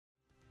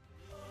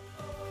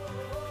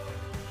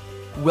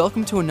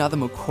Welcome to another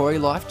Macquarie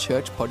Life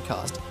Church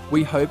podcast.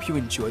 We hope you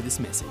enjoy this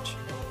message.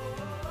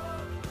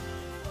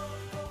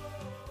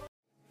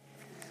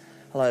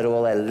 Hello to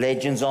all our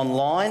legends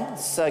online.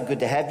 So good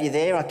to have you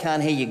there. I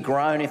can't hear you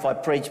groan if I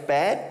preach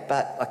bad,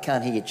 but I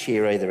can't hear you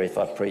cheer either if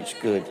I preach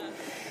good.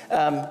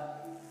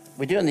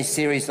 We're doing this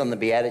series on the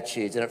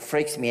Beatitudes, and it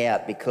freaks me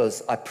out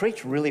because I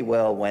preach really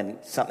well when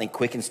something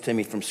quickens to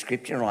me from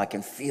Scripture and I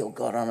can feel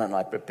God on it and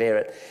I prepare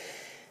it.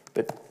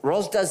 But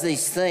Ros does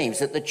these themes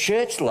that the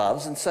church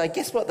loves, and so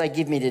guess what they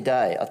give me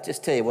today? I'll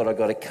just tell you what I've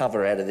got to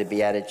cover out of the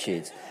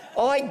Beatitudes.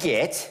 I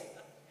get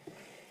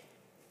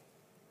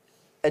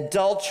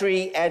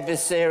adultery,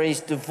 adversaries,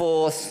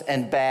 divorce,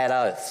 and bad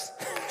oaths.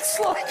 It's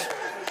like,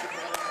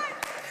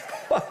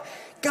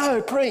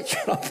 go preach.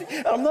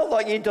 I'm not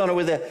like you, Donna,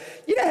 with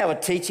you know how a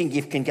teaching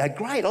gift can go,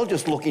 great, I'll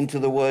just look into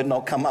the word and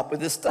I'll come up with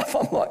this stuff.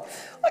 I'm like,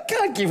 I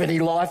can't give any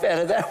life out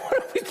of that.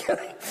 What are we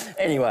going to...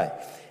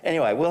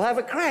 Anyway, we'll have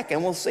a crack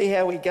and we'll see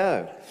how we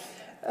go.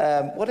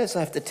 What else I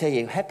have to tell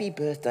you? Happy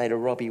birthday to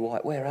Robbie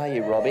White. Where are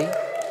you, Robbie?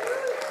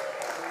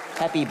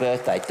 Happy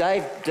birthday.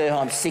 Dave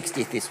Durham's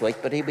 60th this week,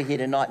 but he'll be here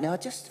tonight. Now, I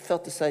just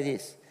felt to say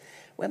this.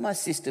 When my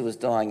sister was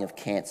dying of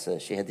cancer,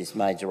 she had this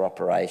major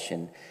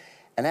operation,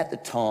 and at the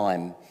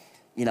time,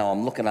 you know,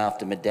 I'm looking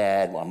after my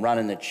dad, I'm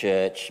running the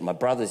church, my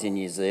brother's in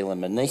New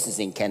Zealand, my niece is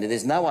in Canada,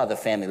 there's no other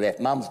family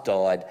left, Mum's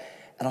died,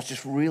 and I was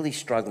just really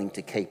struggling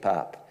to keep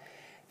up.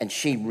 And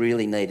she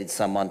really needed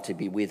someone to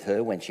be with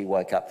her when she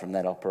woke up from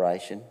that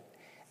operation.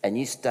 And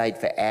you stayed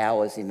for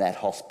hours in that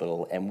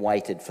hospital and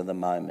waited for the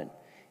moment,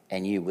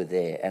 and you were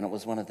there. And it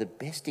was one of the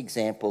best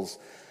examples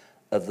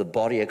of the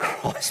Body of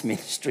Christ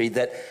ministry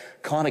that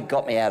kind of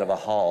got me out of a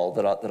hole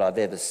that I've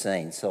ever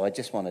seen. So I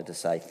just wanted to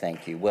say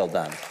thank you. Well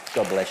done.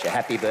 God bless you.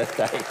 Happy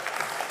birthday.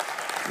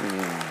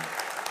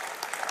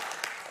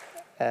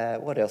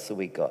 What else have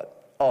we got?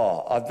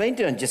 Oh, I've been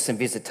doing just some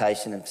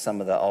visitation of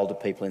some of the older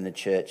people in the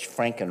church.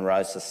 Frank and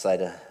Rosa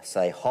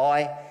say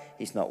hi.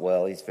 He's not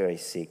well. He's very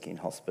sick in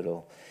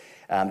hospital.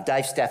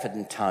 Dave Stafford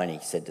and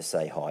Tony said to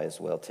say hi as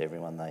well to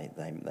everyone.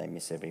 They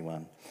miss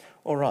everyone.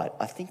 All right,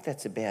 I think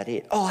that's about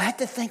it. Oh, I had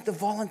to thank the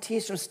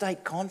volunteers from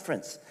State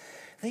Conference.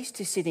 These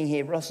two sitting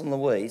here, Ross and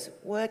Louise,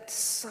 worked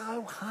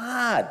so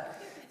hard.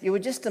 You were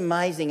just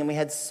amazing, and we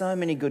had so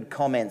many good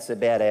comments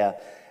about our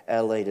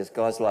leaders,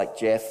 guys like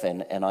Jeff,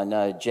 and I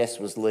know Jess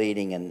was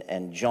leading,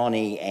 and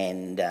Johnny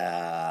and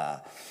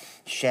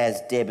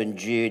Shaz, Deb and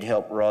Jude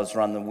helped Ros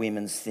run the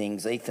women's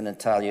things. Ethan and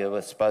Talia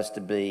were supposed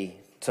to be,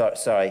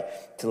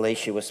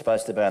 Talisha was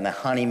supposed to be on their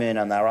honeymoon,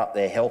 and they were up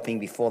there helping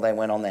before they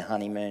went on their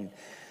honeymoon.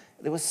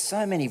 There were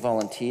so many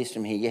volunteers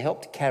from here. You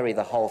helped carry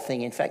the whole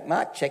thing. In fact,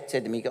 Mark Check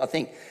said to me, I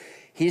think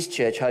his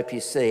church, Hope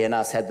You See, and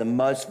us had the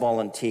most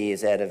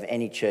volunteers out of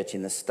any church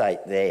in the state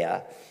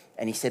there.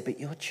 And he said, but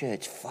your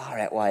church far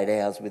outweighed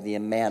ours with the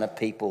amount of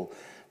people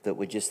that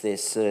were just there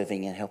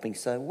serving and helping.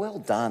 So well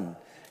done.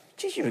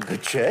 Geez, you're a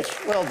good church.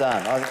 Well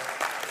done.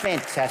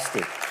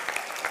 Fantastic.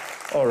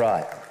 All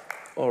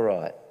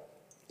right.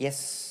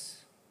 Yes?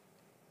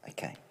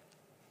 Okay.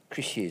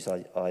 Chris Hughes,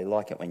 I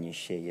like it when you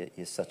share.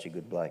 You're such a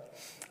good bloke.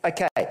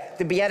 Okay,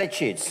 the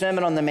Beatitudes,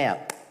 Sermon on the Mount.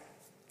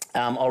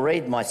 I'll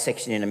read my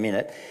section in a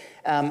minute.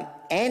 Anne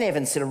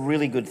Evans said a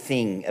really good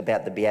thing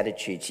about the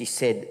Beatitudes. She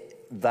said,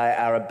 they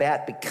are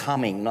about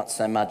becoming, not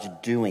so much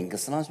doing,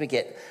 because sometimes we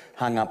get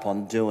hung up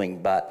on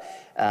doing, but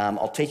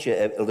I'll teach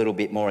you a little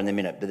bit more in a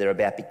minute, but they're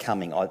about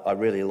becoming. I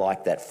really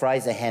like that.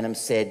 Fraser Hannam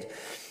said,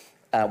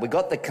 we've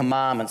got the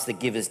commandments that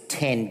give us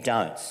 10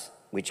 don'ts,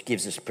 which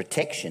gives us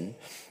protection,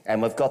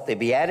 and we've got the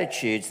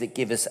Beatitudes that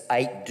give us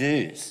 8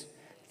 do's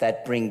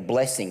that bring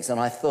blessings. And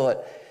I thought,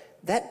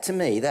 that to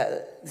me,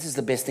 this is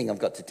the best thing I've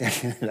got to tell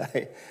you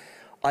today.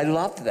 I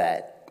loved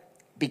that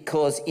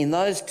because in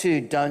those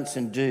 2 don'ts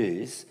and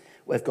do's,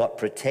 we've got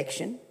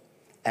protection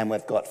and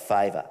we've got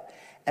favour.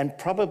 And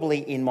probably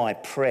in my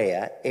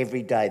prayer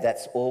every day,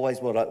 that's always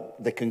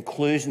the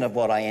conclusion of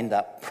what I end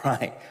up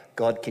praying.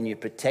 God, can you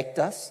protect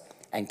us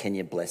and can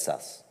you bless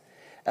us?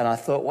 And I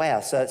thought, wow,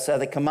 so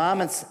the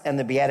commandments and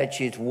the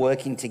Beatitudes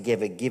working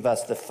together give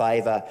us the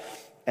favour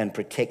and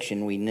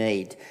protection we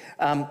need.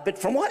 But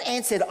from what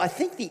Anne said, I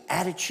think the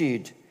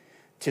attitude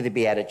to the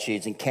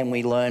Beatitudes and can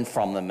we learn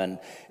from them, and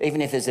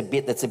even if there's a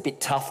bit that's a bit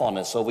tough on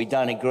us or we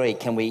don't agree,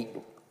 can we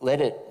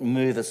let it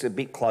move us a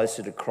bit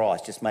closer to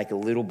Christ, just make a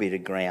little bit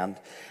of ground.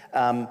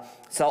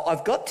 So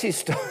I've got two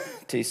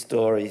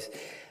stories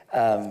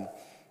that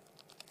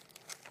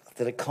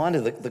are kind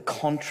of the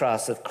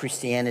contrast of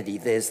Christianity.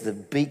 There's the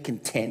be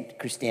content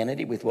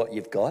Christianity with what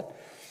you've got,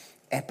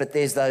 but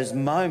there's those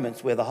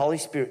moments where the Holy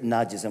Spirit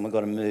nudges and we've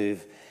got to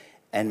move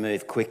and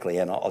move quickly.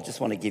 And I'll just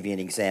want to give you an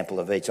example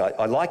of each.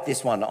 I like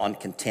this one on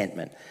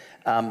contentment.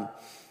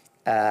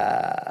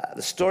 The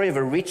story of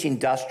a rich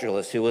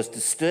industrialist who was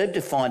disturbed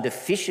to find a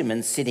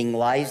fisherman sitting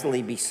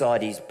lazily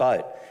beside his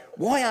boat.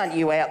 Why aren't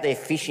you out there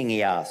fishing,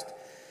 he asked.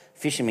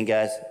 Fisherman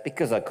goes,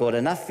 because I caught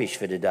enough fish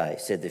for today,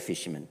 said the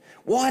fisherman.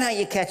 Why don't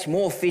you catch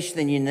more fish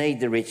than you need,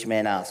 the rich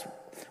man asked.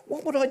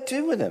 What would I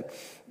do with them?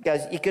 He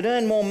goes, you could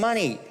earn more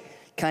money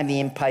came the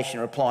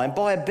impatient reply, and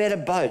buy a better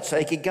boat so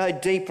he could go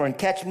deeper and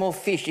catch more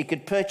fish. He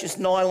could purchase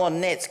nylon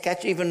nets,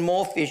 catch even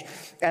more fish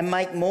and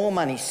make more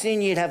money.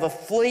 Soon you'd have a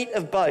fleet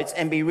of boats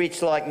and be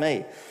rich like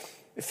me.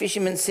 The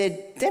fisherman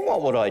said, then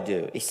what would I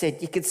do? He said,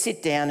 you could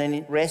sit down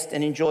and rest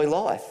and enjoy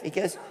life. He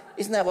goes,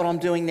 isn't that what I'm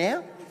doing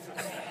now?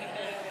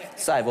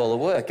 Save all the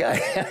work,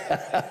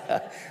 eh?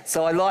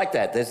 So I like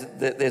that.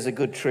 There's a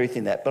good truth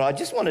in that. But I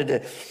just wanted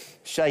to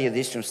show you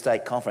this from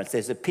State Conference.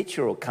 There's a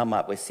picture will come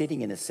up. We're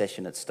sitting in a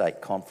session at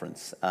State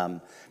Conference.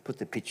 Put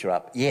the picture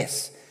up.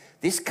 Yes,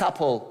 this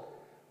couple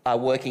are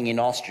working in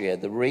Austria,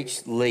 the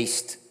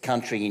least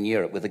country in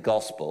Europe with the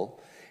gospel.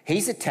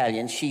 He's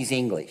Italian, she's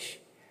English.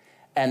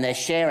 And they're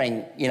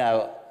sharing,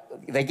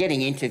 they're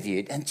getting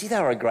interviewed. And gee, they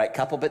were a great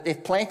couple, but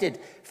they've planted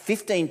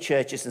 15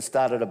 churches and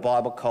started a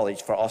Bible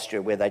college for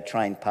Austria where they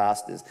train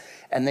pastors.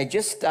 And they're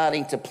just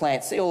starting to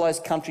plant, see all those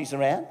countries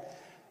around?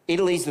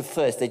 Italy's the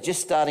first. They're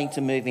just starting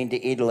to move into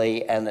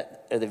Italy, and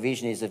the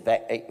vision is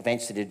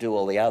eventually to do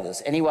all the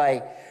others.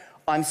 Anyway,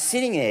 I'm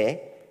sitting there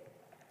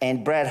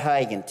and Brad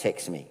Hagan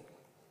texts me.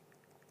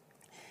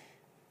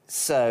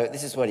 So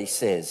this is what he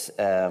says.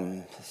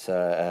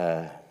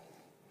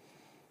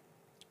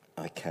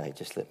 Okay,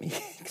 just let me...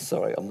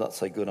 Sorry, I'm not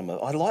so good.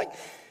 I like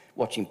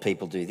watching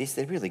people do this.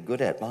 They're really good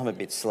at it. I'm a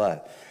bit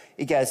slow.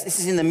 He goes, this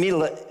is in the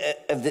middle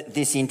of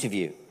this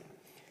interview.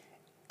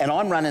 And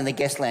I'm running the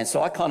guest land,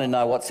 so I kind of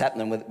know what's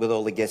happening with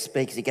all the guest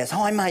speakers. He goes,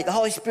 hi, mate, the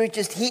Holy Spirit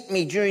just hit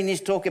me during this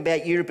talk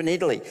about Europe and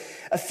Italy.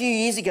 A few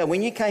years ago,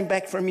 when you came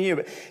back from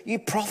Europe, you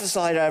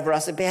prophesied over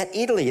us about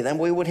Italy, then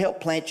we would help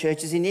plant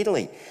churches in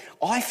Italy.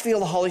 I feel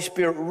the Holy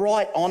Spirit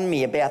right on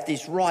me about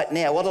this right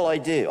now. What'll I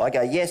do? I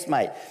go, yes,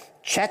 mate.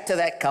 Chat to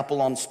that couple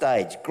on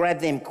stage. Grab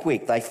them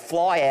quick. They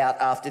fly out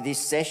after this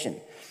session.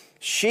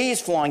 She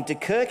is flying to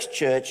Kirk's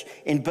church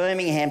in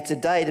Birmingham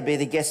today to be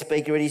the guest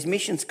speaker at his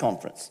missions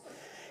conference.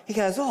 He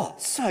goes, oh,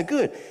 so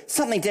good.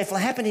 Something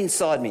definitely happened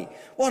inside me.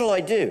 What'll I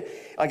do?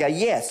 I go,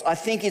 yes, I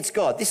think it's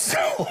God. This is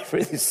all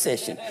through this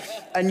session.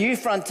 A new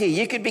frontier.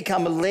 You could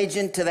become a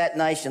legend to that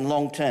nation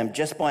long term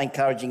just by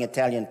encouraging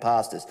Italian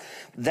pastors.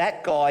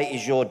 That guy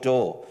is your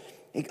door.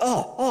 He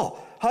goes,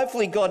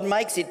 hopefully God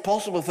makes it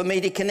possible for me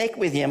to connect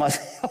with him. I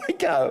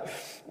go,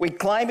 we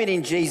claim it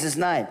in Jesus'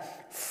 name.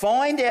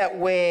 Find out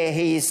where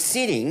he is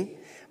sitting.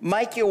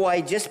 Make your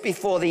way just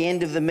before the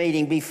end of the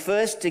meeting. Be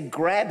first to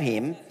grab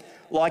him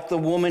like the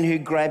woman who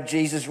grabbed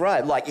Jesus'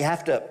 robe. Like you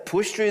have to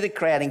push through the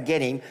crowd and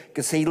get him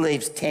because he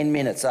leaves 10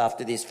 minutes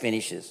after this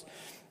finishes.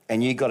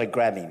 And you got to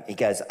grab him. He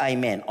goes,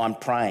 amen, I'm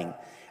praying.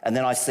 And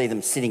then I see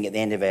them sitting at the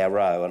end of our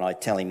row and I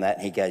tell him that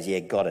and he goes,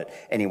 yeah, got it.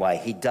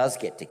 Anyway, he does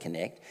get to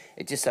connect.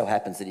 It just so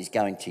happens that he's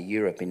going to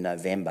Europe in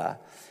November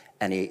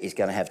and he's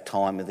going to have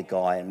time with the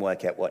guy and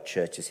work out what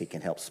churches he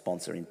can help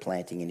sponsor in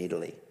planting in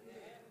Italy.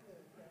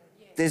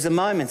 There's a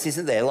moments,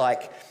 isn't there?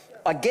 Like,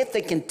 I get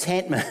the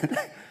contentment,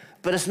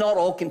 but it's not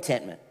all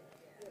contentment.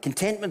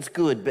 Contentment's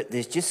good, but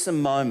there's just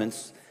some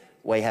moments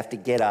where you have to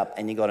get up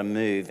and you got to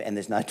move and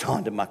there's no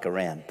time to muck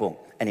around. Boom.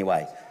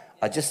 Anyway,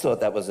 I just thought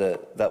that was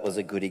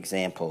a good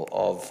example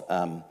of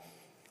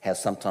how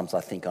sometimes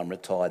I think I'm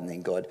retired and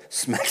then God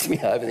smacks me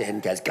over the head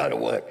and goes, go to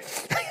work.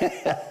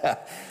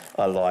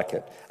 I like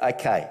it.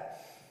 Okay.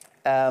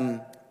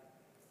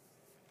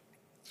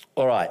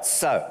 All right,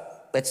 so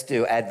let's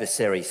do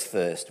adversaries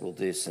first. We'll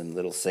do some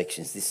little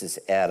sections. This is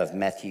out of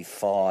Matthew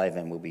 5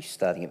 and we'll be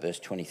starting at verse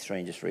 23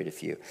 and just read a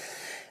few.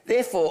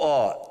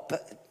 Therefore,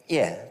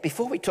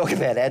 before we talk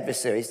about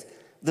adversaries,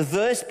 the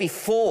verse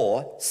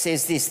before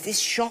says this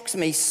shocks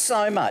me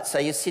so much. So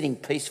you're sitting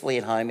peacefully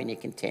at home in your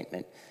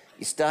contentment.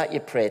 You start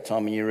your prayer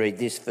time and you read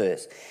this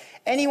verse.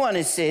 Anyone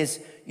who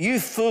says, you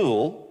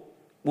fool,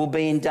 will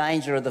be in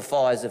danger of the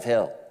fires of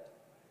hell.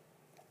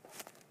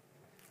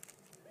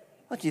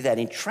 I do that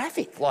in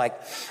traffic,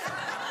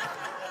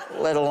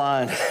 let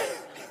alone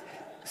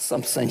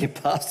some senior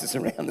pastors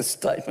around the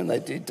state when they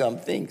do dumb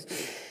things.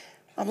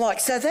 I'm like,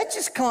 so that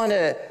just kind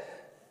of,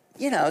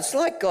 it's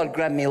like God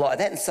grabbed me like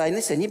that and saying,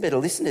 listen, you better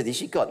listen to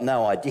this. You've got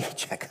no idea,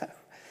 Jacko.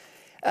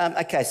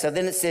 Okay, so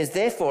then it says,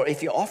 therefore,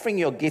 if you're offering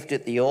your gift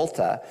at the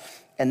altar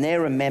and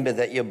there remember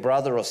that your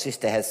brother or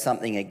sister has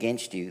something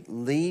against you,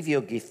 leave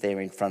your gift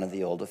there in front of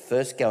the altar.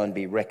 First go and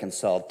be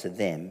reconciled to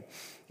them,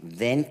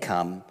 then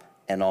come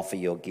and offer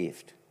your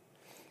gift.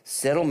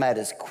 Settle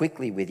matters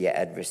quickly with your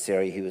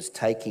adversary who is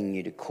taking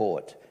you to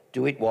court.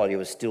 Do it while you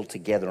are still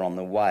together on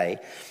the way,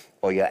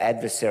 or your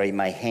adversary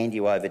may hand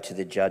you over to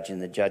the judge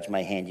and the judge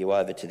may hand you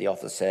over to the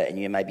officer and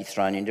you may be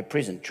thrown into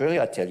prison. Truly,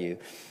 I tell you,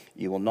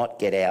 you will not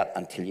get out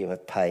until you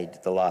have paid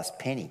the last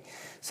penny.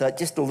 So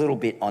just a little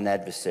bit on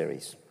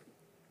adversaries.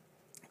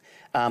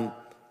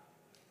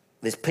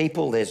 There's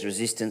people, there's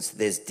resistance,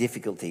 there's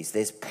difficulties,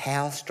 there's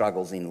power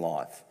struggles in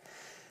life.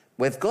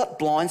 We've got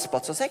blind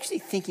spots. I was actually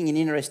thinking an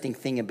interesting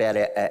thing about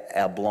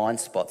our blind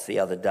spots the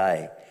other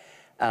day.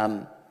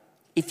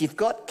 If you've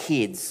got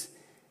kids,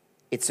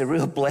 it's a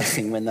real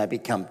blessing when they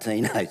become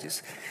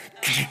teenagers.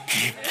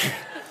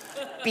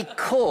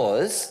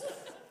 Because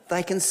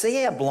they can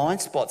see our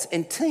blind spots.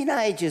 And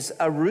teenagers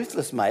are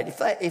ruthless, mate.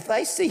 If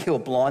they see your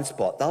blind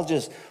spot, they'll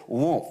just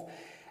whoomp.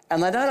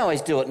 And they don't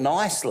always do it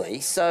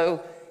nicely.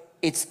 So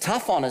it's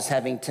tough on us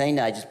having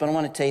teenagers, but I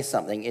want to tell you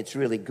something, it's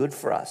really good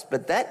for us.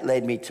 But that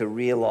led me to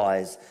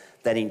realise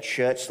that in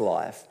church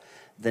life,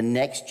 the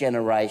next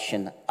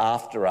generation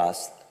after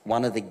us,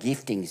 one of the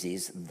giftings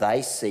is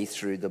they see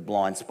through the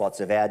blind spots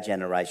of our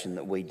generation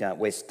that we don't.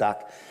 We're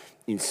stuck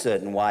in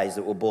certain ways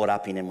that we're brought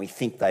up in and we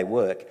think they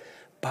work.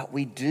 But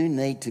we do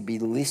need to be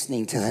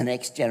listening to the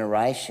next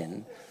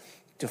generation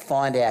to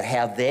find out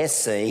how they're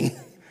seeing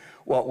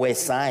what we're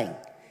saying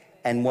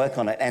and work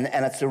on it. And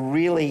it's a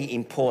really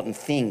important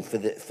thing for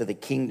the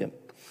kingdom.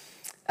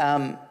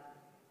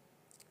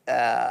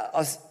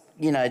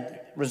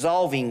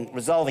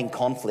 Resolving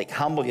conflict,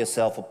 humble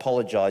yourself,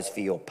 apologise for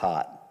your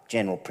part,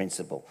 general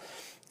principle.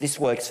 This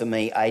works for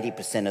me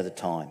 80% of the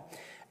time.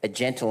 A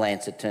gentle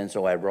answer turns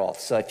away wrath.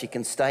 So if you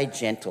can stay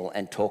gentle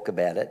and talk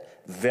about it,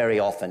 very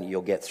often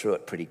you'll get through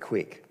it pretty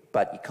quick.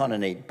 But you kind of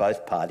need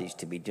both parties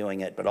to be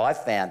doing it. But I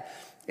found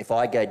if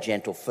I go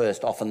gentle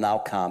first, often they'll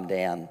calm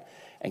down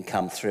and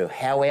come through.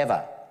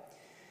 However,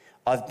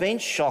 I've been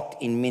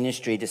shocked in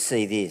ministry to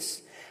see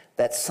this,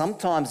 that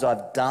sometimes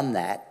I've done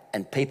that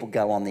and people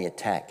go on the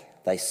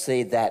attack. They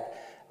see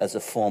that as a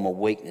form of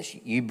weakness.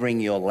 You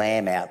bring your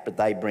lamb out, but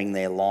they bring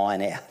their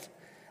lion out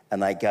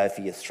and they go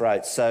for your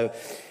throat. So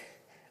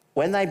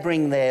when they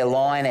bring their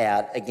line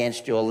out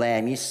against your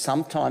lamb, I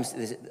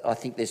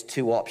think there's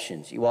two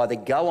options. You either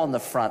go on the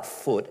front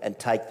foot and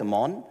take them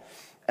on,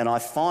 and I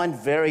find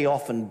very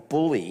often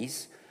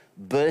bullies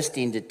burst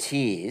into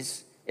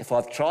tears. If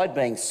I've tried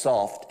being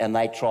soft and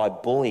they try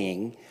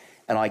bullying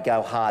and I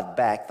go hard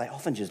back, they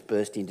often just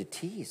burst into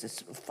tears.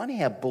 It's funny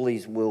how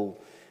bullies will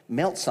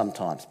melt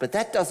sometimes, but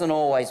that doesn't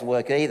always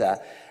work either.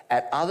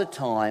 At other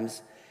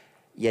times,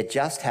 you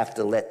just have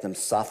to let them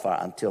suffer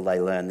until they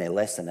learn their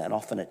lesson, and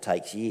often it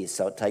takes years.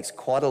 So it takes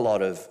quite a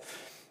lot of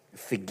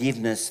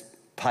forgiveness,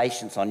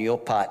 patience on your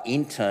part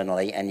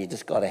internally, and you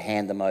just got to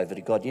hand them over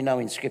to God. You know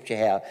in Scripture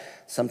how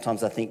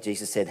sometimes I think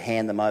Jesus said,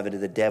 hand them over to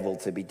the devil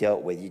to be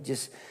dealt with.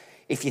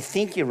 If you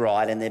think you're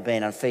right and they're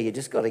being unfair, you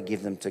just got to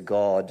give them to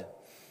God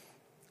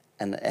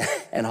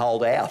and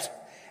hold out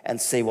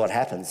and see what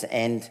happens.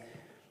 And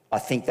I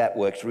think that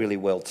works really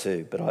well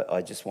too, but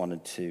I just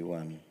wanted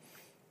to...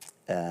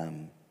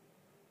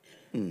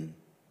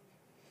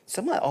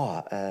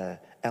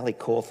 Ali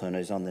Cawthorne,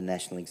 who's on the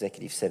National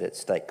Executive, said at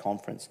State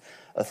Conference,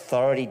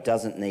 authority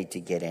doesn't need to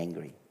get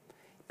angry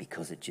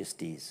because it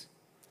just is.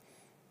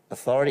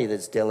 Authority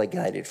that's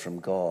delegated from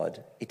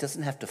God, it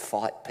doesn't have to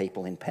fight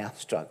people in power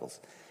struggles.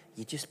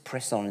 You just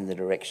press on in the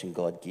direction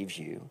God gives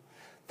you.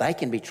 They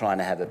can be trying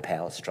to have a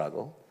power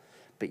struggle,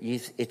 but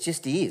it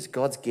just is.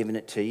 God's given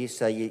it to you,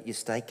 so you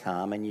stay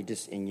calm and you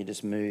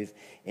just move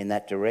in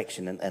that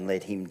direction and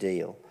let Him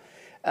deal.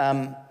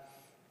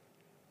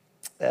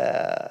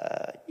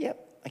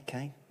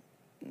 Okay.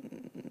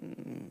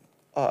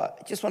 I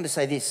just want to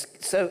say this.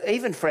 So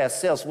even for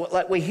ourselves,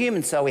 we're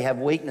human, so we have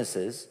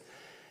weaknesses.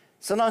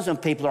 Sometimes when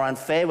people are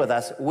unfair with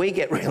us, we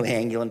get really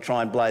angry and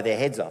try and blow their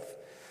heads off.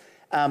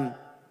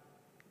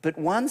 But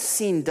one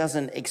sin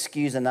doesn't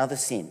excuse another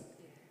sin.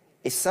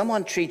 If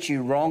someone treats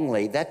you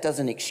wrongly, that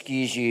doesn't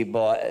excuse you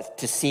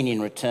to sin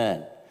in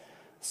return.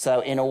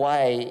 So in a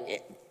way,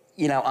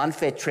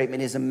 unfair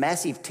treatment is a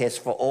massive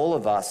test for all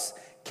of us.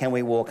 Can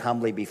we walk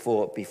humbly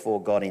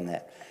before God in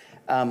that?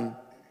 I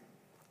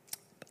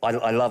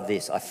love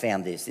this. I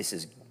found this. This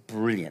is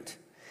brilliant.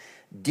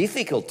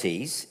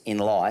 Difficulties in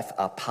life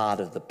are part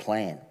of the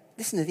plan.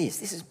 Listen to this.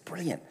 This is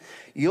brilliant.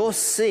 Your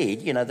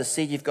seed, the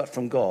seed you've got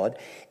from God,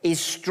 is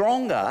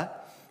stronger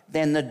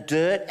than the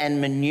dirt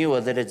and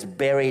manure that it's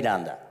buried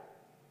under.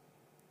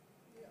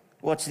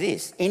 Watch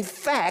this. In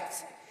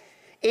fact,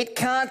 it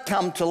can't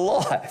come to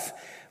life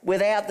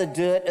without the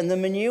dirt and the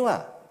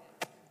manure.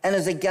 And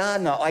as a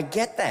gardener, I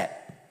get that.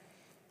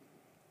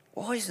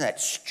 Why is that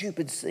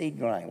stupid seed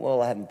growing?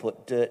 Well, I haven't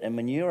put dirt and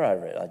manure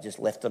over it. I just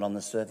left it on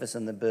the surface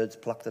and the birds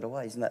plucked it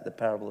away. Isn't that the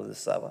parable of the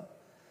sower?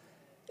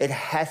 It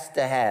has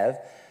to have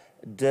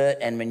dirt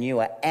and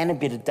manure and a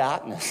bit of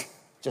darkness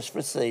just for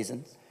a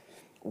season.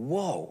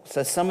 Whoa.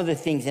 So some of the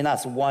things in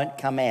us won't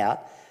come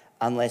out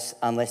unless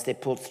they're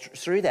put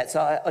through that. So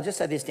I'll just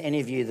say this to any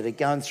of you that are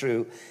going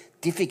through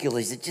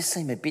difficulties that just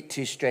seem a bit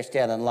too stretched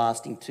out and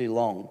lasting too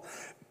long.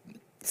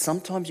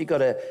 Sometimes you've got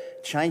to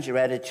change your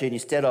attitude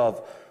instead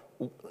of,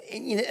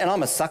 and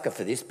I'm a sucker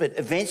for this, but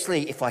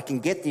eventually if I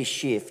can get this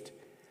shift,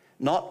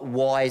 not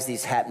why is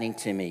this happening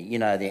to me,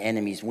 the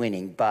enemy's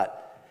winning, but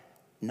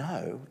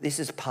no, this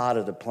is part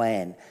of the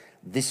plan.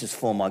 This is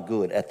for my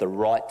good. At the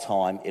right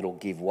time, it'll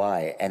give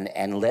way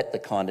and let the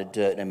kind of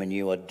dirt and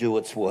manure do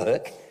its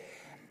work,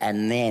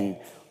 and then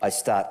I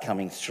start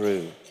coming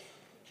through.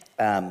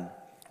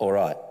 All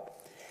right,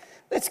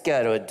 let's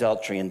go to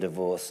adultery and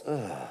divorce.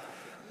 Ugh.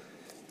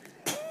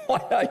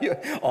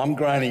 I'm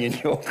groaning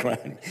and you're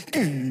groaning.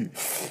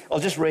 I'll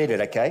just read it,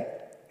 okay?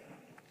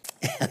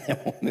 And then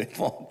we'll move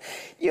on.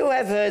 You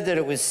have heard that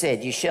it was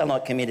said, you shall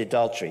not commit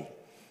adultery.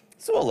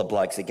 So all the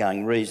blokes are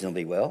going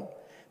reasonably well.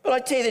 But I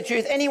tell you the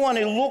truth, anyone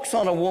who looks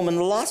on a woman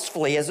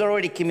lustfully has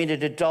already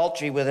committed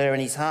adultery with her in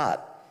his heart.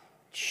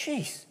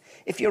 Jeez.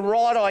 If your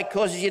right eye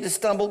causes you to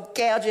stumble,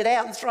 gouge it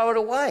out and throw it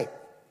away.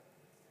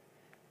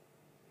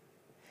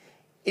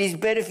 It is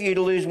better for you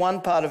to lose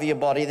one part of your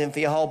body than for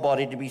your whole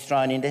body to be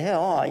thrown into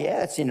hell. Oh, yeah,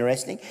 that's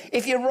interesting.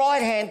 If your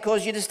right hand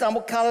causes you to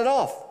stumble, cut it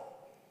off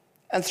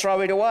and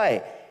throw it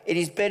away. It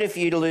is better for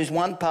you to lose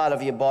one part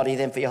of your body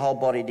than for your whole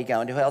body to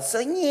go into hell. So,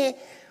 yeah,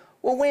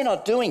 well, we're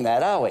not doing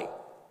that, are we?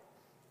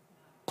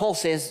 Paul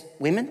says,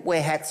 women,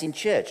 wear hats in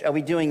church. Are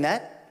we doing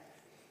that?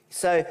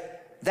 So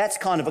that's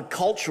kind of a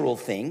cultural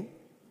thing.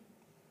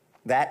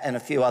 That and a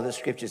few other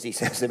scriptures he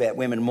says about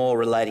women more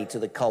relating to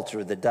the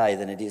culture of the day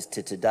than it is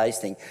to today's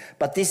thing.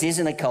 But this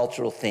isn't a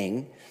cultural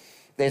thing.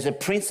 There's a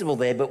principle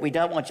there, but we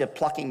don't want you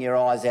plucking your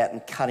eyes out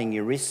and cutting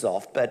your wrists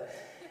off. But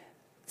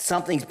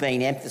something's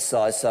been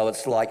emphasised, so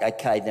it's like,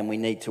 okay, then we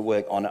need to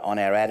work on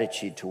our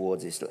attitude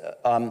towards this.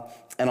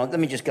 Let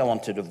me just go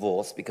on to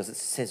divorce, because it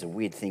says a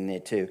weird thing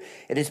there too.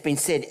 It has been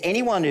said,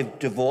 anyone who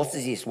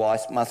divorces his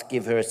wife must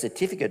give her a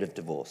certificate of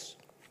divorce.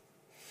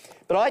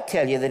 But I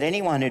tell you that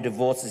anyone who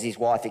divorces his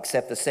wife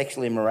except for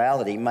sexual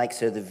immorality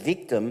makes her the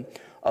victim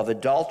of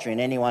adultery,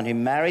 and anyone who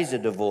marries a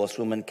divorced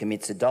woman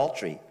commits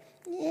adultery.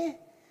 Yeah,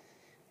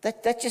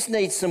 that just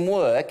needs some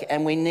work,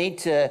 and we need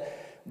to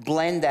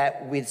blend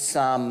that with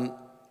some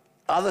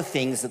other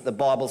things that the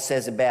Bible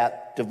says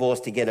about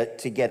divorce to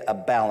get a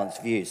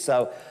balanced view.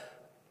 So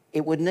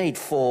it would need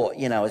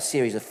a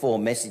series of 4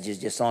 messages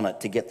just on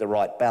it to get the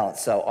right balance.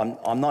 So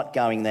I'm not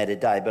going there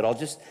today, but I'll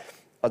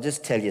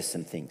just tell you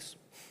some things.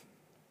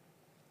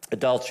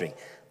 Adultery,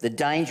 the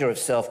danger of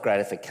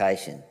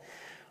self-gratification.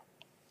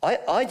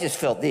 I just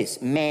felt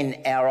this.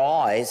 Men, our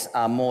eyes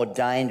are more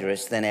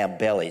dangerous than our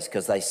bellies,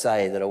 because they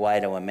say that a way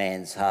to a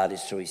man's heart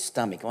is through his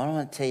stomach. I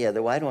want to tell you,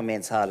 the way to a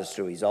man's heart is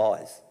through his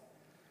eyes.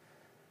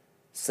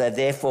 So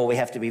therefore, we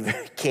have to be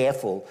very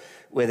careful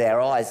with our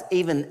eyes.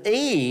 Even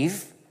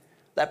Eve,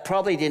 that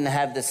probably didn't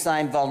have the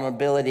same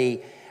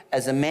vulnerability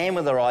as a man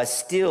with her eyes,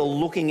 still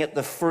looking at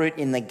the fruit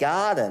in the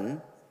garden,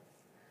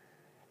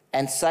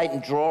 and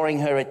Satan drawing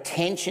her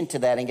attention to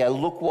that and go,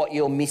 look what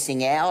you're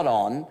missing out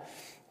on,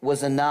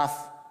 was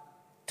enough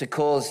to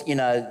cause,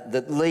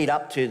 the lead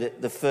up to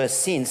the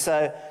first sin.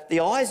 So the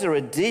eyes are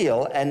a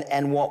deal,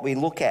 and what we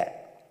look at.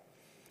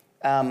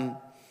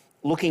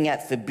 Looking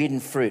at forbidden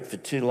fruit for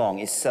too long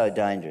is so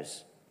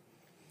dangerous.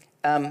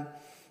 I'll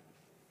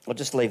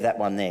just leave that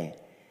one there.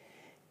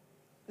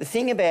 The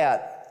thing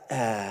about...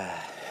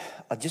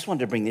 I just wanted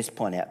to bring this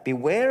point out.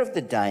 Beware of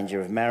the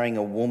danger of marrying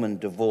a woman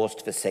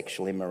divorced for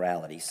sexual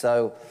immorality.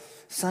 So,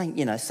 same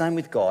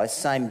with guys,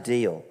 same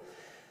deal.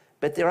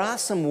 But there are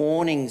some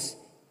warnings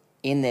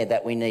in there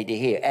that we need to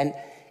hear. And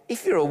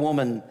if you're a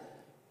woman,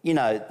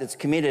 that's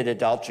committed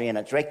adultery and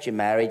it's wrecked your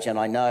marriage, and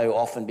I know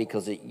often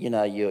because,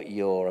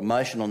 your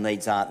emotional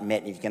needs aren't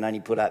met, and you can only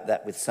put up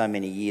that with so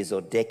many years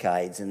or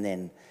decades, and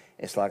then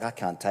it's like, I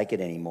can't take it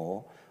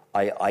anymore.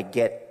 I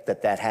get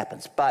that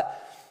happens.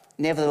 But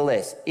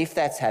nevertheless, if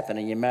that's happened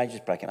and your marriage is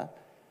broken up,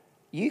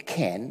 you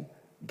can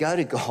go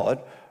to God,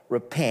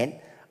 repent,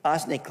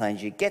 ask Him to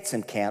cleanse you, get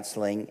some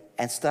counselling,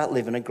 and start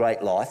living a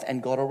great life,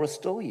 and God will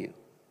restore you.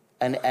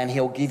 And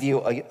He'll give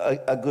you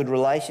a good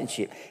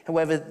relationship.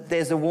 However,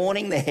 there's a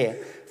warning there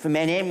for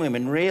men and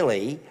women,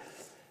 really.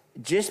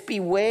 Just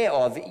beware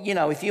of,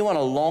 if you want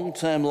a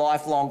long-term,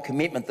 lifelong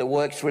commitment that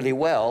works really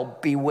well,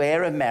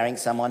 beware of marrying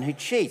someone who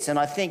cheats. And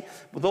I think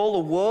with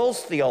all the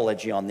world's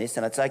theology on this,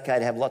 and it's okay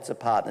to have lots of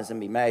partners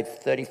and be married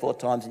 34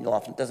 times in your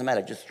life, and it doesn't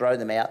matter, just throw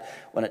them out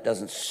when it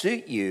doesn't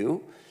suit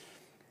you,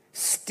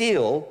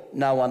 still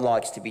no one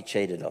likes to be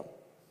cheated on.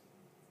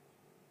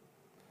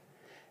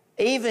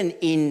 Even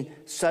in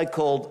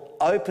so-called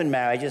open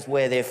marriages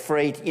where they're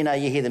free, you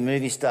hear the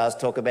movie stars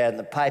talk about it in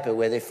the paper,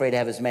 where they're free to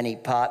have as many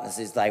partners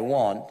as they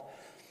want.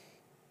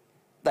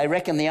 They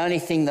reckon the only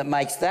thing that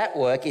makes that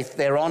work is if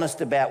they're honest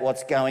about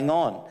what's going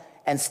on.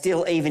 And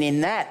still, even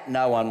in that,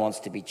 no one wants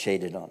to be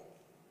cheated on.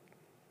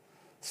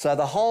 So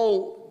the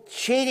whole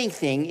cheating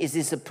thing, is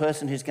this a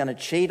person who's going to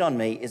cheat on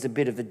me, is a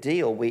bit of a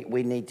deal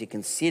we need to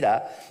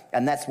consider.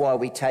 And that's why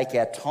we take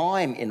our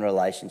time in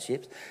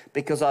relationships,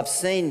 because I've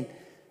seen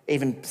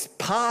even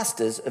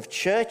pastors of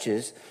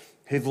churches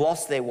who've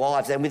lost their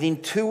wives, and within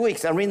 2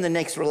 weeks are in the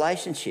next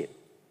relationship.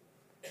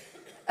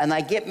 And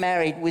they get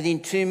married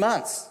within 2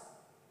 months.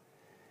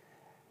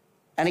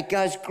 And it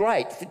goes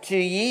great for 2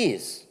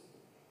 years.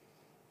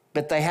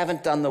 But they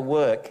haven't done the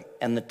work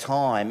and the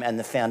time, and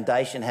the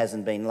foundation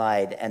hasn't been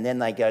laid, and then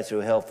they go through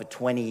hell for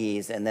 20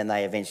 years, and then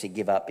they eventually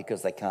give up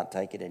because they can't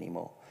take it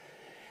anymore.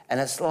 And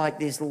it's like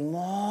this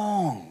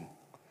long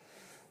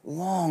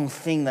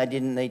thing they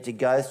didn't need to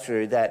go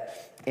through,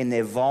 that in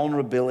their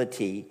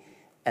vulnerability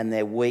and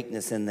their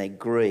weakness and their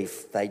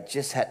grief, they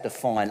just had to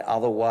find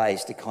other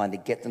ways to kind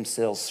of get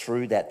themselves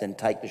through that than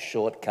take the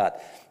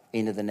shortcut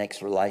into the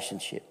next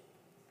relationship.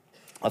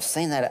 I've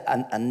seen that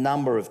a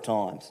number of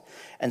times.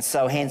 And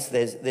so hence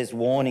there's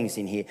warnings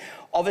in here.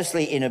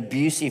 Obviously in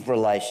abusive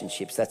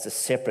relationships, that's a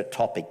separate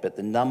topic, but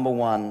the number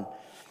one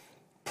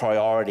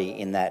priority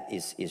in that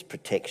is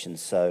protection.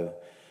 So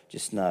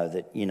just know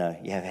that, you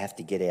have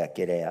to get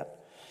out.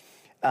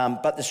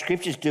 But the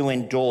scriptures do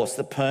endorse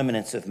the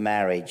permanence of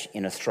marriage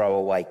in a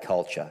throwaway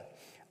culture.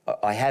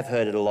 I have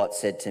heard it a lot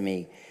said to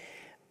me,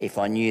 if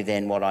I knew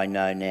then what I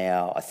know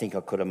now, I think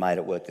I could have made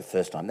it work the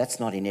first time. That's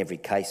not in every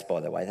case,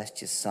 by the way. That's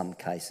just some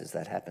cases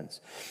that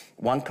happens.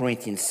 1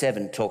 Corinthians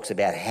 7 talks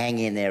about hang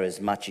in there as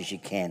much as you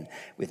can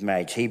with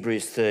marriage.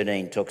 Hebrews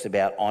 13 talks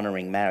about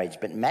honouring marriage.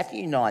 But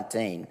Matthew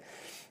 19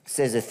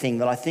 says a thing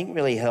that I think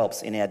really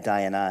helps in our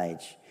day and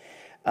age.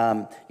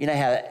 You know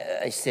how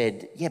I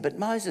said, yeah, but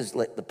Moses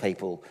let the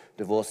people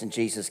divorce, and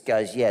Jesus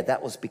goes, yeah,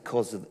 that was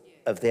because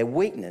of their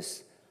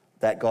weakness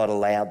that God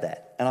allowed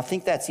that. And I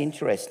think that's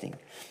interesting.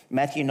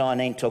 Matthew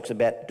 19 talks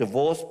about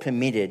divorce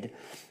permitted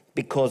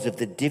because of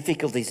the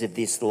difficulties of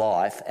this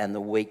life and the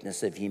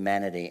weakness of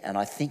humanity. And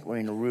I think we're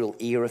in a real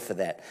era for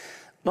that.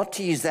 Not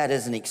to use that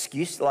as an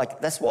excuse,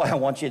 like that's why I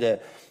want you to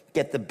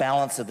get the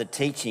balance of the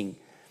teaching.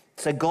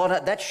 So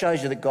God, that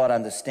shows you that God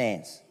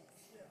understands.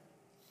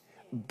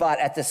 But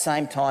at the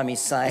same time, he's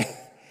saying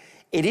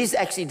it is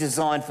actually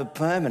designed for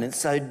permanence.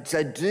 So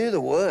do the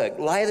work,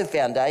 lay the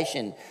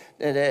foundation.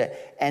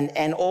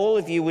 And all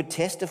of you would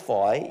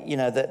testify, you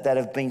know, that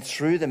have been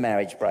through the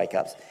marriage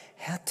breakups,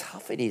 how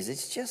tough it is.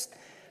 It's just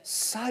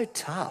so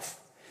tough.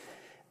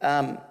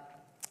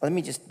 Let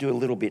me just do a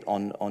little bit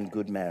on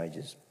good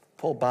marriages.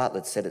 Paul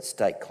Bartlett said at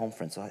State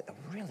Conference, I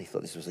really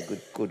thought this was a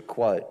good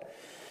quote.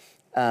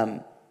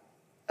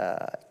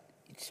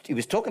 He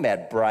was talking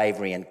about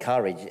bravery and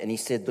courage, and he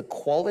said the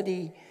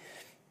quality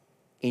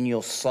in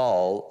your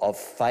soul of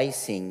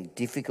facing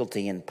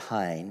difficulty and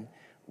pain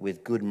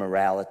with good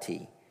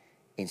morality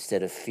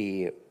instead of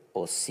fear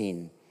or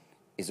sin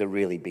is a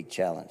really big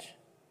challenge.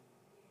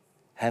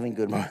 Having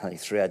good morality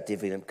throughout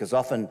difficulty, because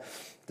often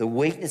the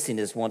weakness in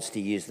us wants to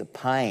use the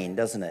pain,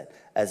 doesn't it,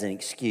 as an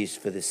excuse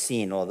for the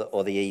sin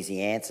or the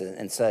easy answer.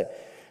 And so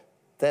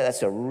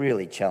that's a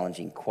really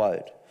challenging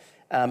quote.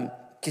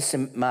 Just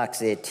some Mark's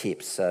there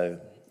tips, so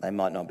they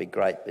might not be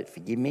great, but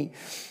forgive me.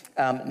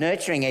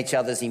 Nurturing each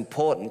other is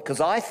important because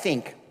I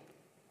think,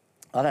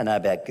 I don't know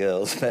about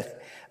girls,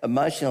 but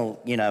emotional,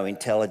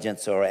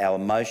 intelligence or our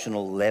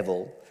emotional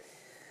level,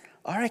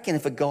 I reckon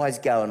if a guy's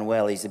going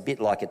well, he's a bit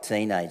like a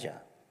teenager.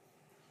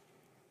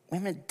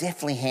 Women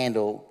definitely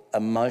handle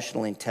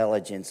emotional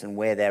intelligence and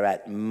where they're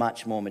at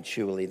much more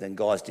maturely than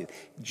guys do,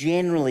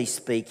 generally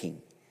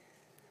speaking.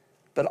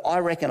 But I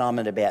reckon I'm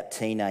at about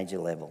teenager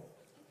level.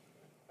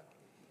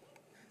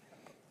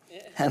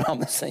 And I'm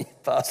the senior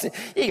pastor.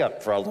 You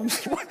got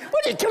problems. What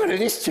are you coming to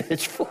this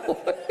church for?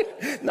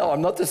 No,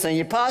 I'm not the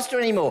senior pastor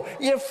anymore.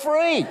 You're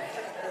free.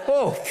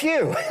 Oh,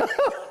 phew.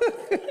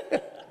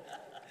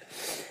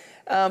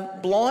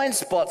 Blind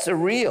spots are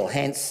real,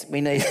 hence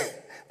we need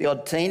the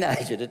odd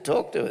teenager to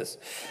talk to us.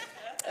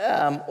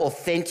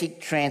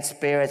 Authentic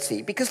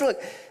transparency. Because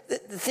look, the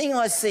thing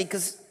I see,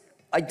 because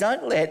I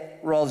don't let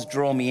Ros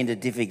draw me into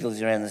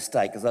difficulties around the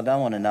state because I don't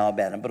want to know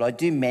about them, but I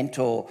do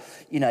mentor,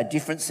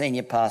 different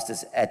senior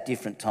pastors at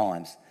different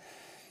times.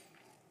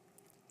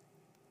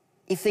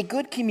 If they're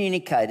good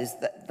communicators,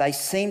 they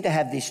seem to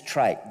have this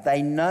trait.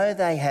 They know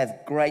they have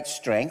great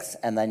strengths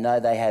and they know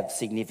they have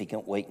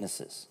significant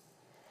weaknesses.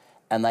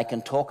 And they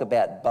can talk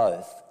about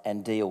both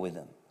and deal with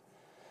them.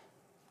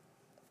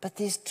 But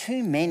there's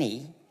too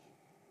many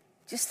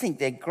just think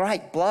they're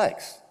great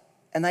blokes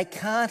and they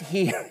can't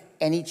hear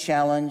any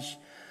challenge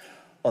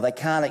or they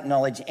can't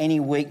acknowledge any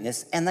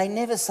weakness and they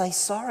never say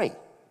sorry.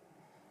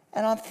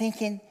 And I'm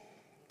thinking,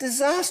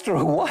 disaster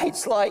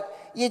awaits. Like,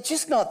 you're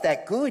just not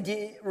that good.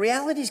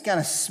 Reality's going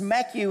to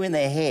smack you in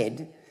the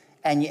head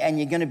and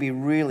you're going to be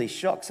really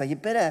shocked. So you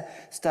better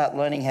start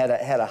learning how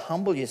to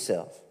humble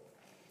yourself.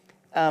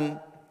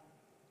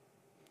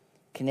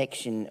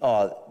 Connection.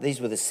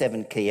 These were the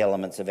 7 key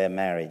elements of our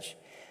marriage.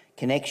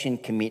 Connection,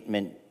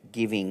 commitment,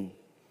 giving,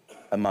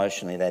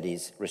 emotionally, that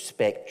is,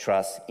 respect,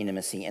 trust,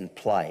 intimacy, and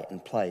play.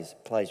 And play's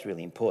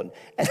really important.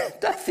 And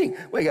don't think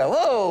we go,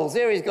 oh,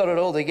 Zeri's got it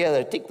all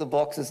together, tick the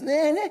boxes.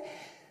 No.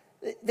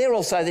 They're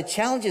also the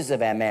challenges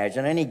of our marriage.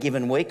 On any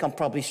given week, I'm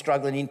probably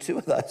struggling in 2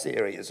 of those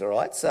areas, all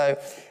right? So,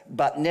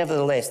 but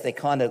nevertheless, they're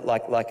kind of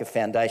like a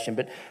foundation.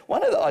 But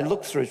I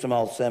looked through some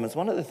old sermons.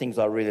 One of the things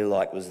I really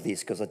liked was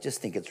this, because I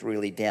just think it's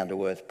really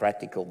down-to-earth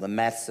practical, the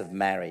maths of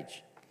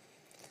marriage.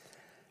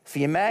 For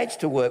your marriage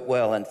to work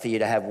well and for you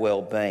to have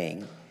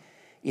well-being,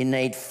 you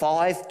need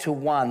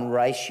 5-to-1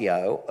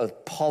 ratio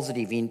of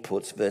positive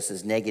inputs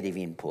versus negative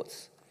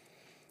inputs.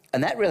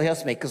 And that really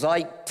helps me because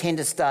I tend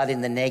to start in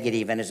the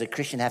negative and as a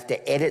Christian have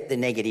to edit the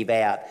negative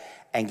out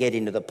and get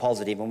into the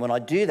positive. And when I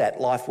do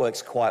that, life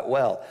works quite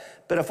well.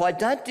 But if I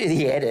don't do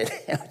the edit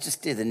and I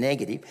just do the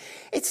negative,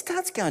 it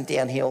starts going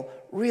downhill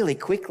really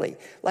quickly.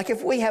 Like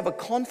if we have a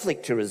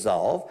conflict to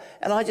resolve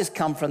and I just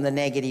come from the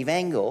negative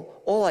angle,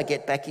 all I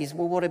get back is,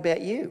 well, what about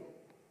you?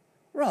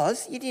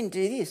 Ros, you didn't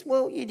do this.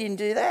 Well, you didn't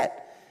do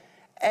that.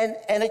 And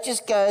it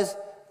just goes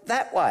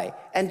that way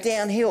and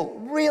downhill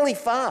really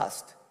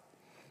fast.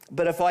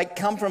 But if I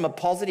come from a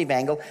positive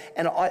angle,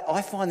 and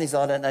I find this,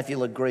 I don't know if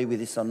you'll agree with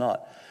this or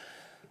not,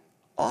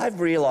 I've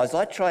realised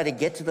I try to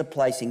get to the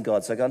place in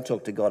God, so I go and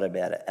talk to God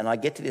about it, and I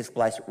get to this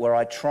place where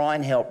I try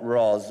and help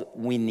Ros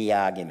win the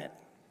argument.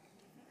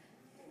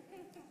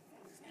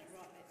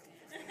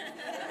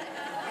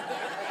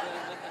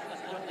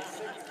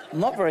 I'm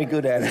not very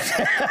good at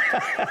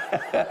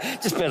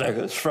it. Just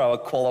better throw a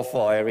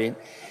qualifier in.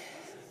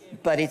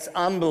 But it's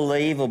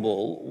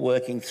unbelievable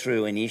working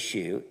through an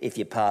issue if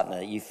you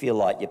feel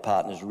like your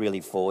partner's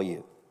really for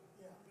you.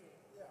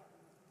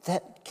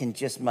 That can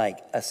just make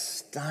a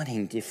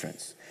stunning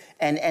difference.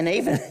 And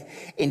even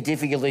in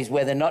difficulties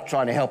where they're not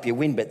trying to help you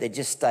win, but they're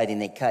just stating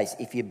their case,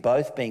 if you're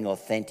both being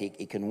authentic,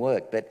 it can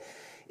work. But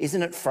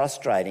isn't it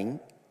frustrating?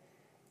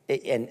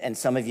 And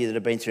some of you that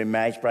have been through a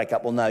marriage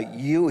breakup will know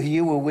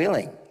you were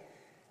willing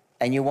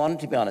and you wanted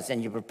to be honest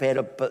and you're prepared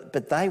to,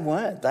 but they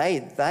weren't.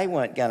 They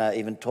weren't going to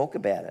even talk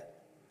about it.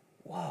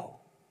 Whoa.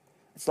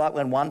 It's like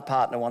when one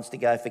partner wants to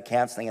go for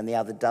counselling and the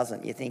other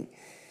doesn't. You think,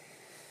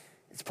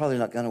 it's probably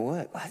not going to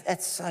work.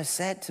 That's so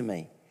sad to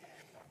me.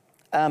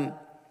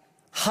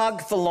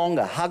 Hug for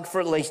longer. Hug for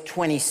at least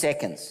 20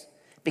 seconds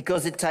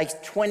because it takes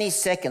 20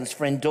 seconds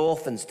for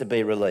endorphins to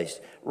be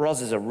released.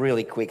 Roz is a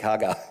really quick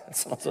hugger.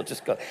 Sometimes I've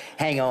just got,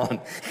 hang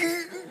on.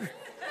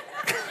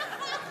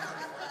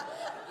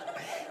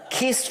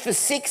 Kiss for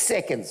 6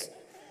 seconds.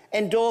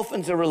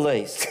 Endorphins are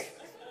released.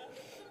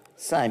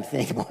 Same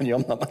thing, mind you,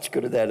 I'm not much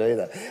good at that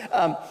either.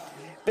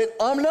 But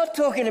I'm not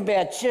talking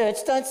about church.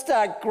 Don't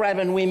start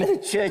grabbing women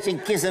at church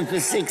and kiss them for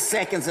 6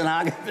 seconds and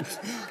hug them.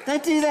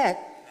 Don't do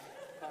that.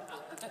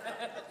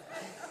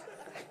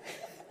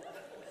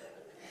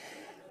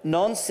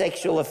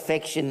 Non-sexual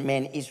affection,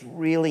 men, is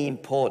really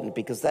important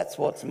because that's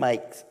what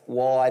makes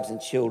wives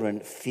and children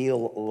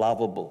feel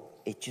lovable.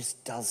 It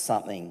just does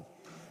something,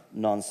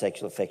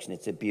 non-sexual affection.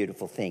 It's a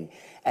beautiful thing.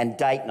 And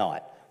date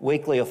night,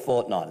 weekly or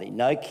fortnightly.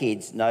 No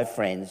kids, no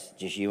friends,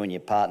 just you and your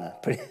partner.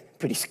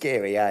 Pretty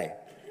scary, eh?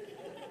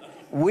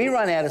 We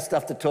run out of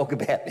stuff to talk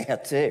about now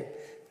too,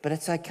 but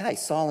it's okay.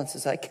 Silence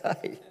is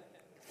okay.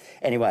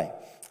 Anyway,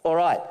 all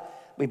right,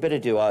 we better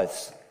do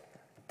oaths.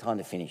 Time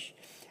to finish.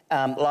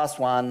 Last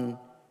one.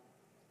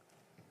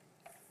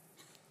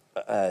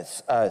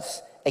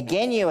 Oaths.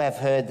 Again, you have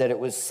heard that it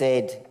was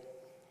said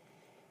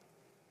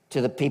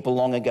to the people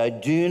long ago,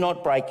 do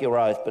not break your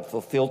oath, but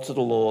fulfill to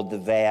the Lord the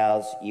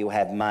vows you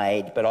have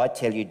made. But I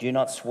tell you, do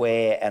not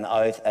swear an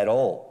oath at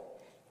all,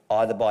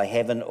 either by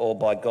heaven or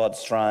by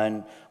God's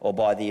throne or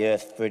by the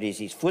earth, for it is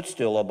his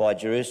footstool, or by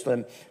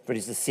Jerusalem, for it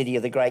is the city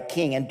of the great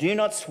king. And do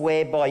not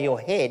swear by your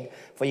head,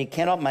 for you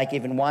cannot make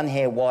even one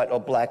hair white or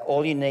black.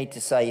 All you need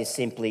to say is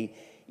simply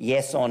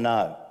yes or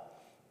no.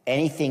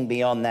 Anything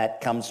beyond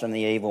that comes from the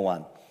evil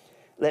one.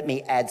 Let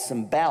me add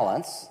some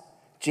balance.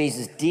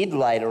 Jesus did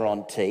later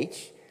on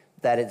teach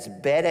that it's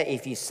better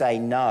if you say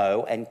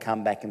no and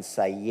come back and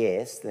say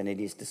yes than it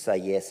is to say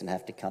yes and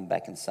have to come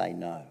back and say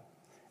no.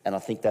 And I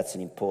think that's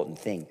an important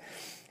thing.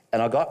 And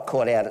I got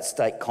caught out at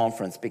state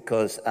conference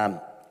because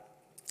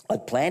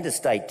I'd planned to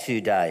stay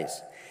 2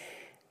 days.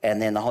 And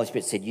then the Holy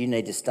Spirit said, you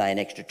need to stay an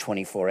extra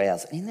 24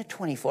 hours. And in the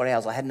 24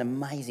 hours, I had an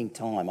amazing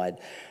time. I had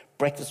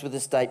breakfast with the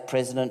state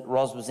president.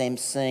 Ros was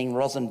emceeing.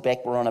 Ros and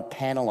Beck were on a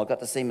panel. I got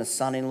to see my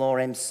son-in-law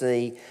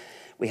MC.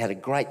 We had a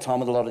great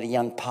time with a lot of the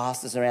young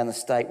pastors around the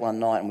state one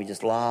night, and we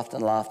just laughed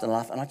and laughed and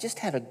laughed. And I just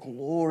had a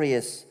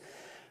glorious,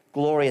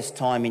 glorious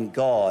time in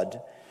God.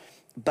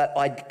 But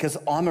because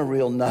I'm a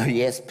real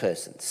no-yes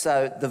person.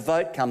 So the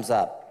vote comes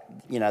up,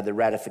 you know, the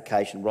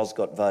ratification. Ros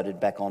got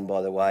voted back on,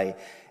 by the way,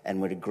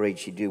 and we'd agreed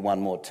she'd do one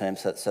more term,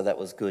 so that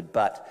was good.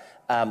 But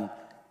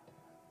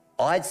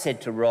I'd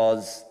said to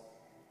Ros,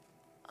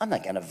 I'm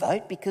not going to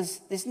vote because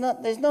there's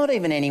not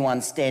even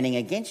anyone standing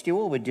against you.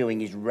 All we're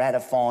doing is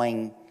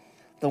ratifying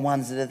the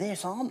ones that are there.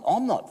 So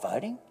I'm not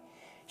voting.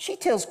 She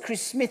tells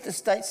Chris Smith, the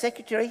state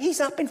secretary,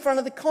 he's up in front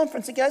of the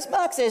conference and goes,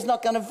 Mark says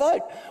not going to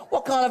vote.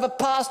 What kind of a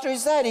pastor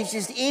is that? He's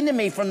just into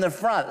me from the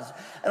front.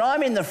 And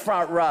I'm in the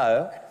front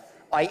row.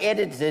 I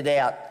edited it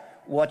out.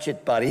 Watch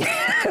it, buddy.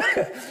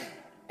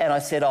 And I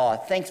said,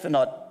 thanks for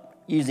not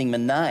using my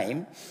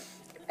name.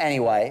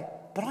 Anyway,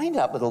 but I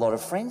ended up with a lot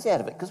of friends out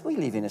of it because we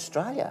live in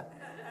Australia.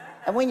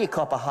 And when you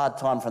cop a hard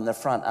time from the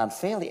front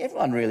unfairly,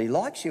 everyone really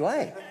likes you,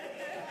 eh?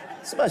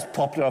 It's the most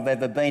popular I've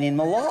ever been in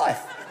my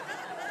life.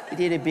 He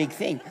did a big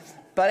thing.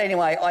 But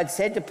anyway, I'd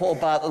said to Paul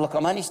Bartlett, look,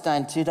 I'm only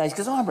staying 2 days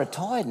because I'm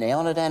retired now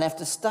and I don't have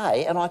to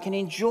stay and I can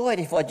enjoy it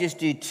if I just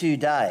do 2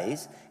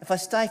 days. If I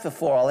stay for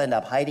 4, I'll end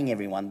up hating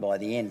everyone by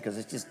the end because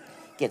it just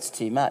gets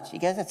too much. He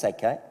goes, that's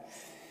okay.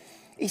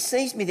 He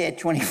sees me there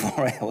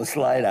 24 hours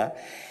later.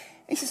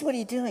 He says, what are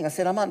you doing? I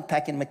said, I'm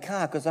unpacking my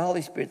car because the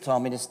Holy Spirit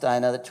told me to stay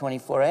another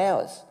 24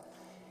 hours.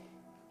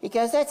 He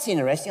goes, that's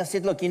interesting. I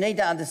said, look, you need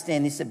to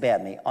understand this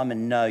about me. I'm a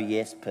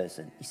no-yes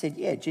person. He said,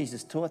 yeah,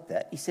 Jesus taught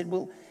that. He said,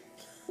 well,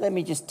 let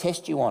me just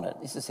test you on it.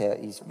 This is how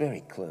he's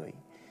very cluey.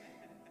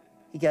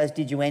 He goes,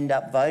 did you end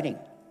up voting?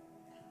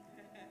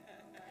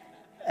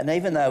 And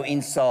even though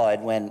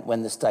inside,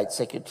 when the state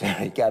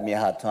secretary gave me a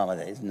hard time, I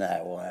thought, there's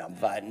no way I'm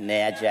voting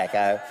now,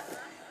 Jacko.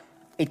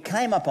 It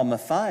came up on my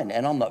phone,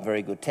 and I'm not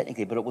very good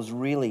technically, but it was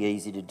really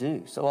easy to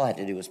do. So all I had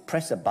to do was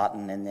press a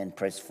button and then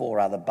press 4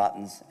 other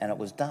buttons, and it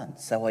was done.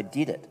 So I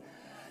did it.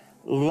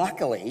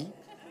 Luckily,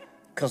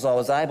 because I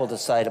was able to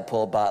say to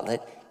Paul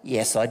Bartlett,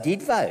 yes, I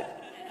did vote.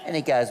 And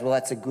he goes, well,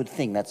 that's a good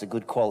thing. That's a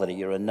good quality.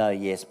 You're a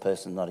no-yes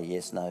person, not a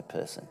yes-no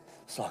person.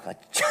 It's like I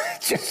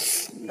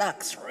just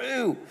snuck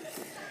through.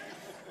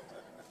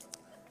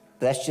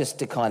 That's just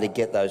to kind of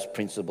get those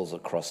principles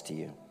across to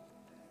you.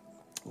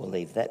 We'll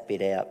leave that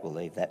bit out.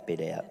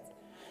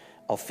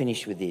 I'll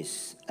finish with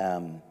this.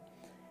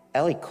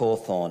 Ali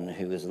Cawthorne,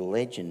 who was a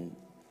legend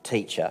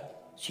teacher,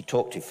 she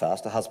talked too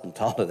fast. Her husband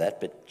told her that,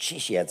 but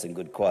she had some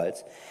good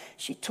quotes.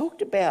 She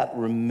talked about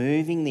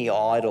removing the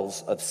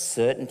idols of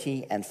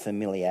certainty and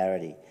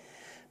familiarity.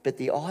 But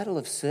the idol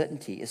of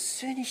certainty, as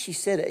soon as she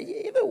said it,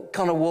 you ever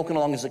kind of walking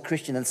along as a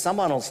Christian and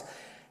someone will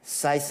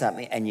say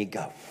something and you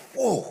go,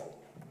 whoa.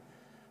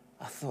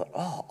 I thought,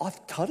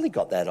 I've totally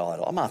got that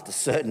idol. I'm after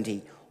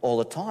certainty all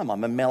the time.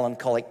 I'm a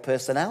melancholic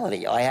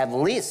personality. I have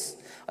lists.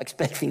 I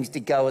expect things to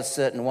go a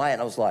certain way.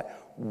 And I was like,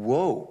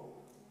 whoa,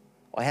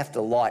 I have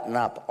to lighten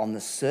up on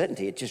the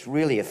certainty. It just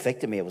really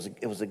affected me.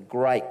 It was a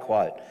great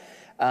quote.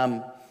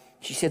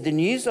 She said, the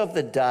news of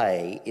the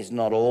day is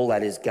not all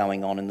that is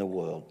going on in the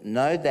world.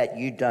 Know that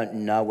you don't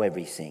know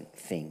everything,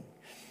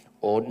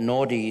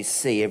 nor do you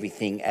see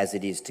everything as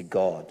it is to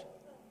God.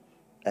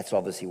 That's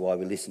obviously why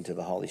we listen to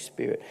the Holy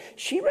Spirit.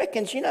 She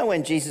reckons,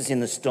 when Jesus in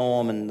the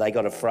storm and they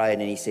got afraid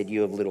and he said,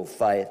 you have little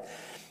faith,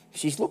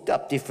 she's looked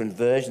up different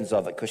versions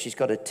of it because she's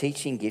got a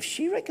teaching gift.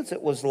 She reckons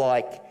it was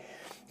like,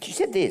 she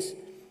said this,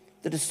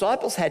 the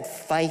disciples had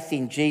faith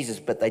in Jesus,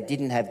 but they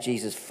didn't have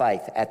Jesus'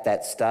 faith at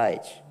that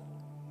stage.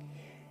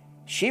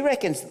 She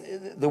reckons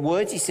the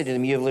words he said to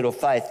them, you have little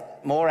faith,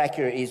 more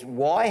accurate is,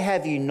 why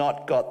have you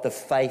not got the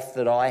faith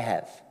that I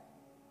have?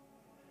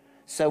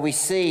 So we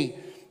see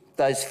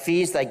those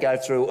fears they go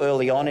through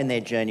early on in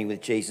their journey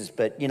with Jesus,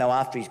 but,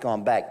 after he's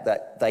gone back,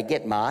 that they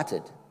get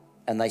martyred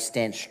and they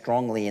stand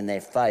strongly in their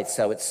faith.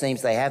 So it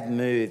seems they have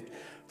moved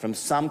from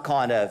some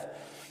kind of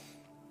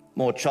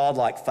more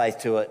childlike faith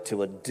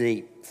to a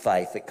deep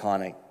faith that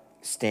kind of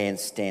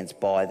stands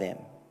by them.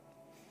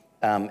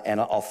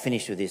 And I'll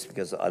finish with this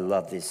because I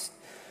love this.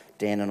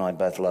 Dan and I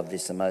both love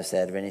this the most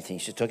out of anything.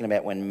 She's talking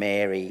about when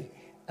Mary,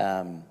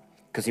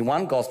 because in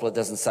one gospel it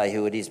doesn't say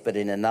who it is, but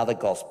in another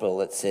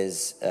gospel it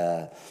says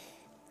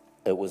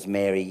it was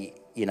Mary,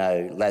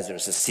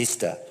 Lazarus'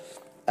 sister.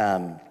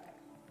 The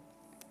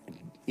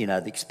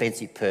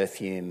expensive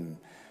perfume,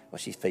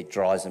 washing his feet,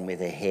 dries them with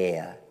her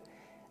hair.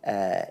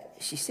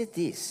 She said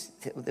this,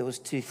 there was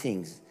two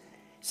things.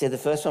 She said the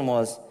first one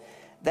was,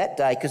 that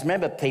day, because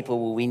remember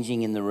people were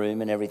whinging in the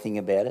room and everything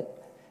about it.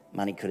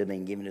 Money could have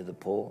been given to the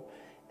poor.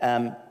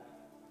 In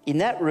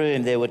that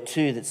room, there were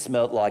two that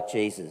smelt like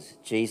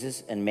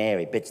Jesus and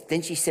Mary. But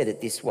then she said it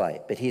this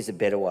way, but here's a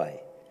better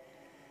way.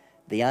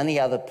 The only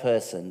other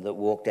person that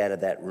walked out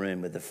of that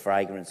room with the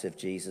fragrance of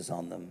Jesus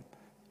on them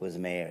was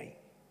Mary.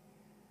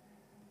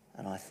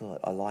 And I thought,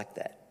 I like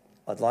that.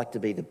 I'd like to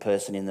be the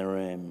person in the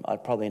room. I'm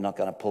probably not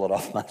going to pull it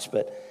off much,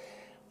 but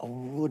I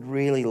would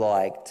really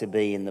like to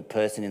be in the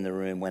person in the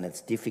room when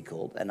it's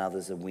difficult and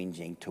others are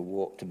whinging,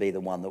 to be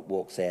the one that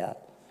walks out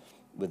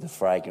with the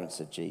fragrance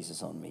of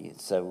Jesus on me.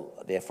 So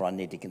therefore I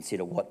need to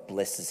consider what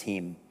blesses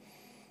him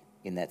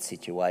in that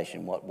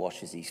situation, what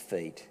washes his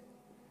feet,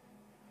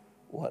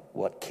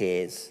 what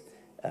cares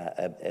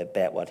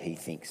about what he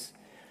thinks.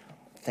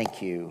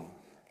 Thank you.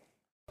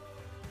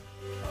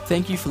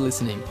 Thank you for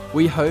listening.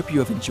 We hope you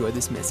have enjoyed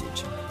this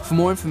message. For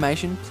more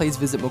information, please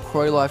visit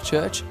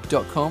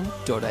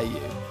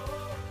macquarielifechurch.com.au.